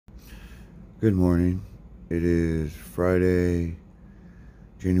Good morning. It is Friday,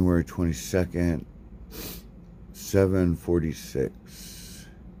 January 22nd, 7:46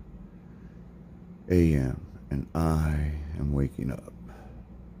 a.m. and I am waking up,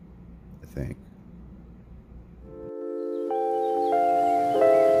 I think.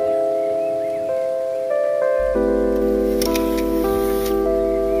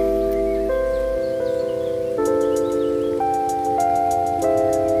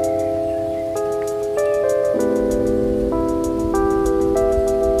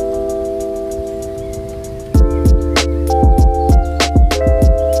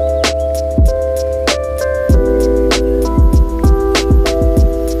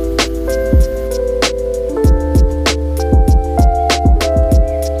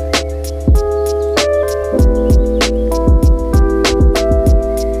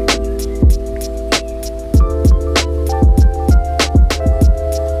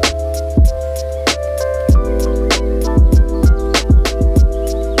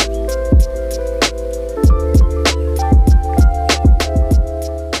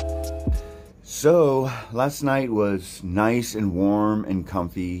 So, last night was nice and warm and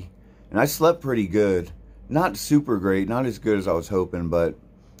comfy, and I slept pretty good. Not super great, not as good as I was hoping, but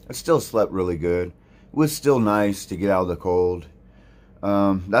I still slept really good. It was still nice to get out of the cold.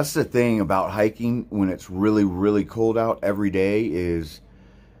 That's the thing about hiking when it's really, really cold out every day is,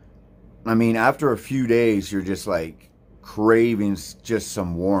 I mean, after a few days, you're just like craving just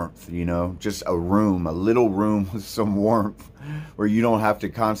some warmth, you know, just a little room with some warmth where you don't have to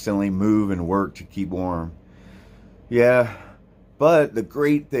constantly move and work to keep warm. Yeah, but the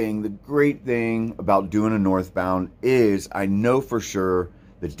great thing about doing a northbound is I know for sure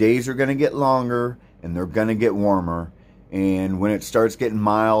the days are going to get longer and they're going to get warmer. And when it starts getting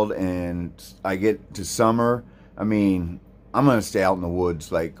mild and I get to summer, I mean, I'm going to stay out in the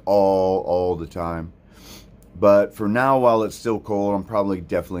woods like all the time. But for now, while it's still cold, I'm probably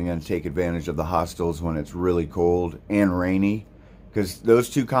definitely going to take advantage of the hostels when it's really cold and rainy. Because those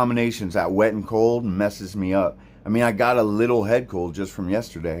two combinations, that wet and cold, messes me up. I mean, I got a little head cold just from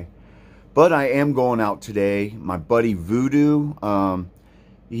yesterday. But I am going out today. My buddy Voodoo,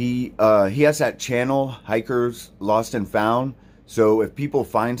 he has that channel, Hikers Lost and Found. So if people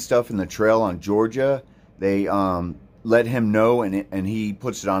find stuff in the trail on Georgia, they let him know and he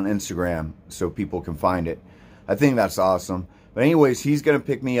puts it on Instagram so people can find it. I think that's awesome. But anyways, he's going to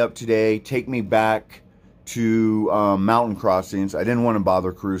pick me up today, take me back to mountain crossings. I didn't want to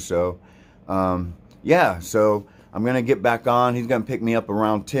bother Crusoe. Yeah, so I'm going to get back on. He's going to pick me up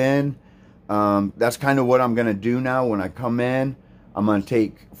around 10. That's kind of what I'm going to do now when I come in. I'm going to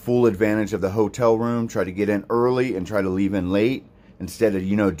take full advantage of the hotel room, try to get in early and try to leave in late instead of,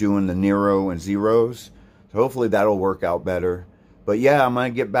 you know, doing the Nero and zeros. So hopefully that'll work out better. But yeah, I'm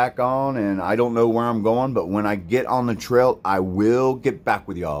going to get back on, and I don't know where I'm going, but when I get on the trail, I will get back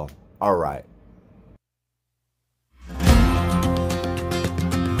with y'all. All right.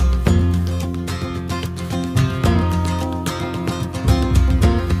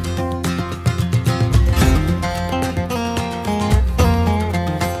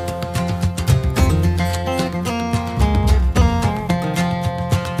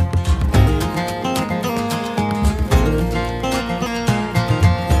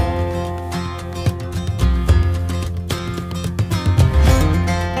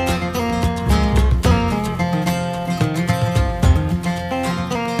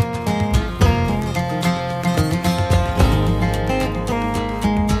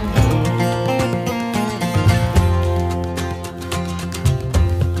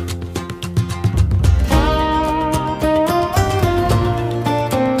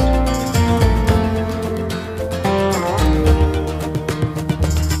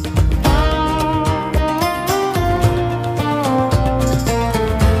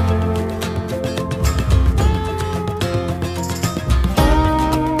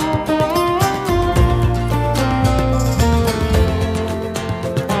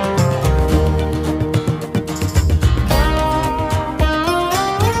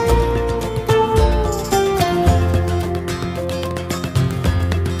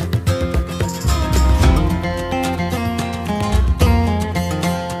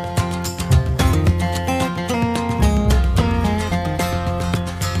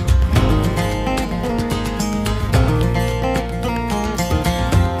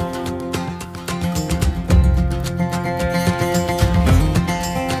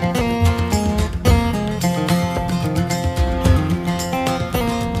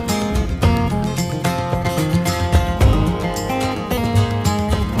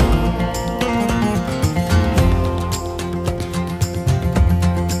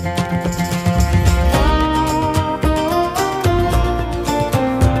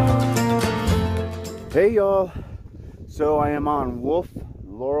 y'all. So I am on Wolf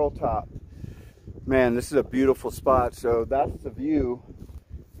Laurel Top. Man, this is a beautiful spot. So that's the view,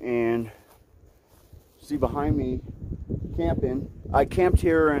 and see behind me, camping. I camped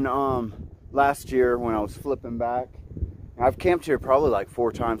here in last year when I was flipping back. I've camped here probably like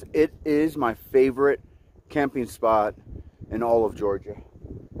 4 times. It is my favorite camping spot in all of Georgia.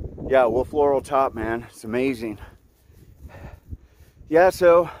 Yeah, Wolf Laurel Top, man, it's amazing. Yeah,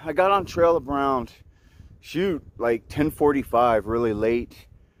 so I got on trail around, shoot, like 10:45, really late.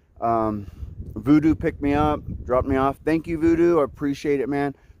 Voodoo picked me up, dropped me off. Thank you, Voodoo. I appreciate it,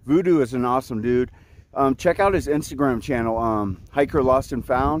 man. Voodoo is an awesome dude. Check out his Instagram channel, Hiker Lost and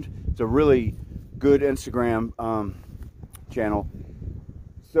Found. It's a really good Instagram channel.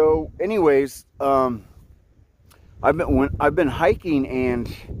 So, anyways, I've been hiking,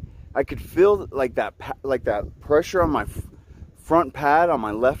 and I could feel like that pressure on my front pad on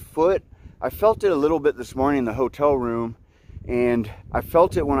my left foot. I felt it a little bit this morning in the hotel room, and I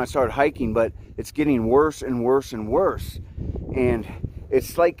felt it when I started hiking, but it's getting worse and worse and worse. And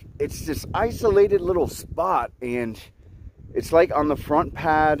it's like, it's this isolated little spot, and it's like on the front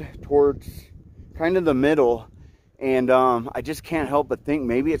pad towards kind of the middle. And I just can't help but think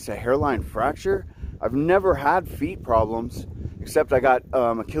maybe it's a hairline fracture. I've never had feet problems, except I got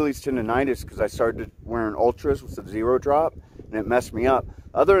Achilles tendonitis because I started wearing ultras with the 0 drop, and it messed me up.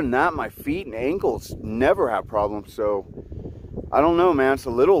 Other than that, my feet and ankles never have problems. So I don't know, man. It's a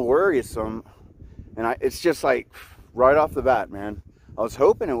little worrisome, and it's just like right off the bat, man. I was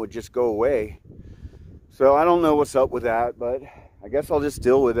hoping it would just go away. So I don't know what's up with that, but I guess I'll just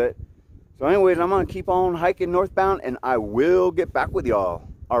deal with it. So anyways, I'm gonna keep on hiking northbound, and I will get back with y'all.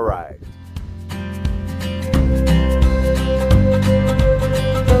 All right.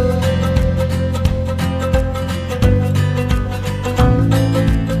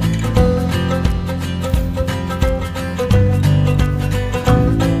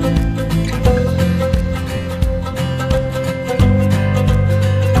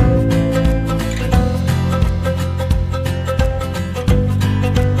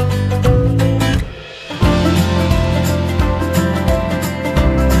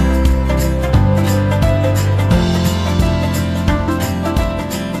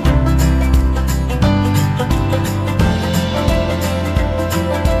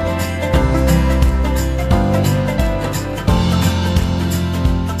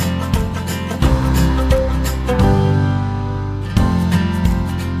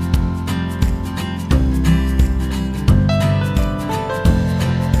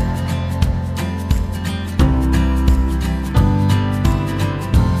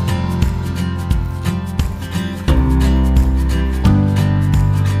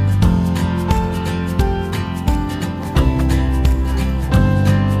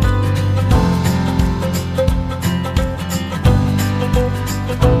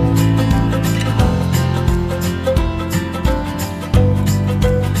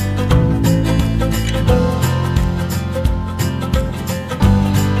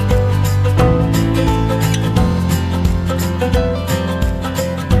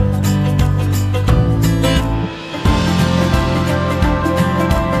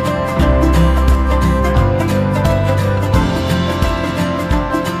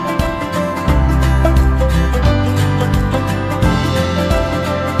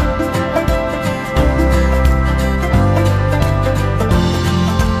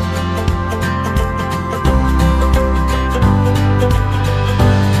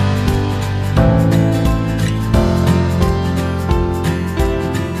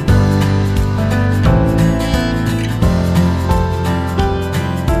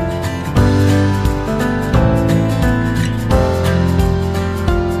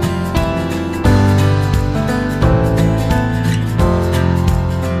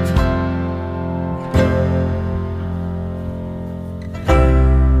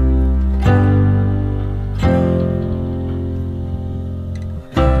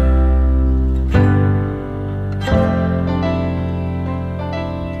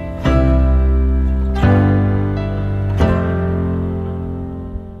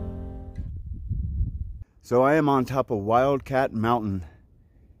 So I am on top of Wildcat Mountain.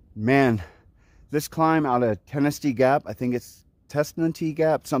 Man, this climb out of Tennessee Gap, I think it's Tennessee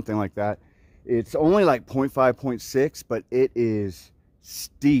Gap, something like that. It's only like 0.5, 0.6, but it is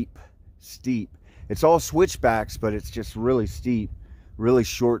steep. It's all switchbacks, but it's just really steep, really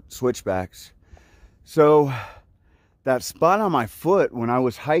short switchbacks. So that spot on my foot when I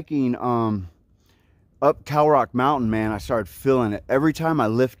was hiking up Cow Rock Mountain, man, I started feeling it. Every time I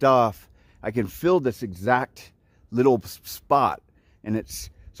lift off, I can feel this exact little spot. And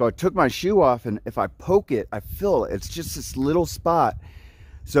so So I took my shoe off, and if I poke it, I feel it. It's just this little spot.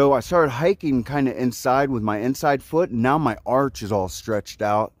 So I started hiking kind of inside with my inside foot, and now my arch is all stretched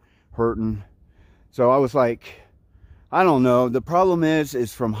out, hurting. So I was like, I don't know. The problem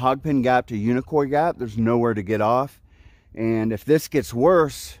is from Hogpen Gap to Unicoi Gap, there's nowhere to get off. And if this gets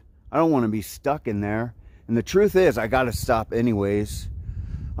worse, I don't want to be stuck in there. And the truth is, I got to stop anyways.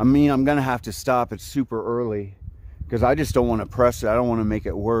 I mean, I'm going to have to stop. It's super early because I just don't want to press it. I don't want to make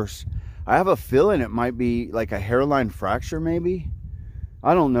it worse. I have a feeling it might be like a hairline fracture maybe.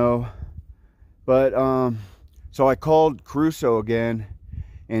 I don't know. But, so I called Crusoe again,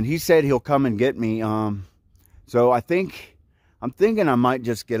 and he said he'll come and get me. So I'm thinking I might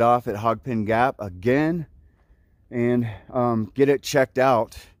just get off at Hogpen Gap again and get it checked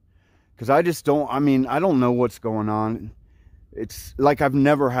out. Because I just don't, I mean, I don't know what's going on. It's like I've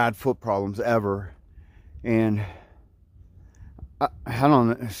never had foot problems ever. And I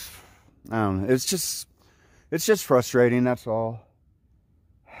don't know. It's just frustrating, that's all.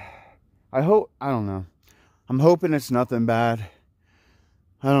 I don't know. I'm hoping it's nothing bad.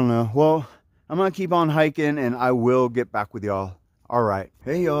 I don't know. Well, I'm going to keep on hiking, and I will get back with y'all. All right.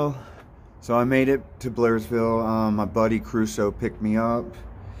 Hey, y'all. So I made it to Blairsville. My buddy Crusoe picked me up.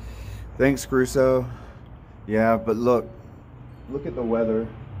 Thanks, Crusoe. Yeah, but look at the weather.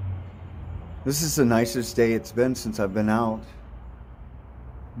 This is the nicest day it's been since I've been out.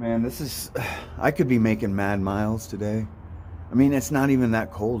 Man, I could be making mad miles today. I mean, it's not even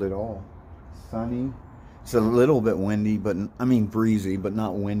that cold at all. It's sunny. It's a little bit windy, but I mean breezy, but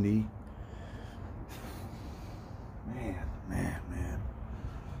not windy. Man.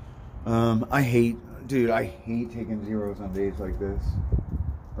 I hate taking zeros on days like this.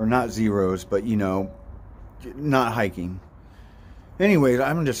 Or not zeros, but you know, not hiking. Anyways,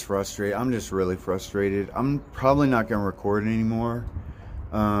 I'm just frustrated. I'm just really frustrated. I'm probably not going to record anymore.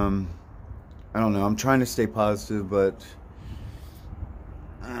 I don't know. I'm trying to stay positive, but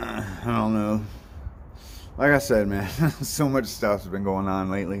I don't know. Like I said, man, so much stuff's been going on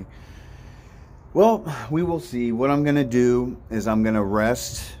lately. Well, we will see. What I'm going to do is I'm going to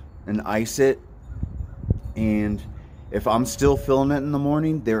rest and ice it. And if I'm still feeling it in the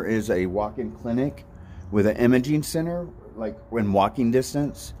morning, there is a walk-in clinic with an imaging center, like in walking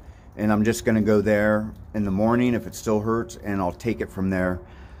distance. And I'm just going to go there in the morning if it still hurts, and I'll take it from there.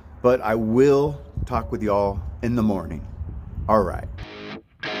 But I will talk with y'all in the morning. All right.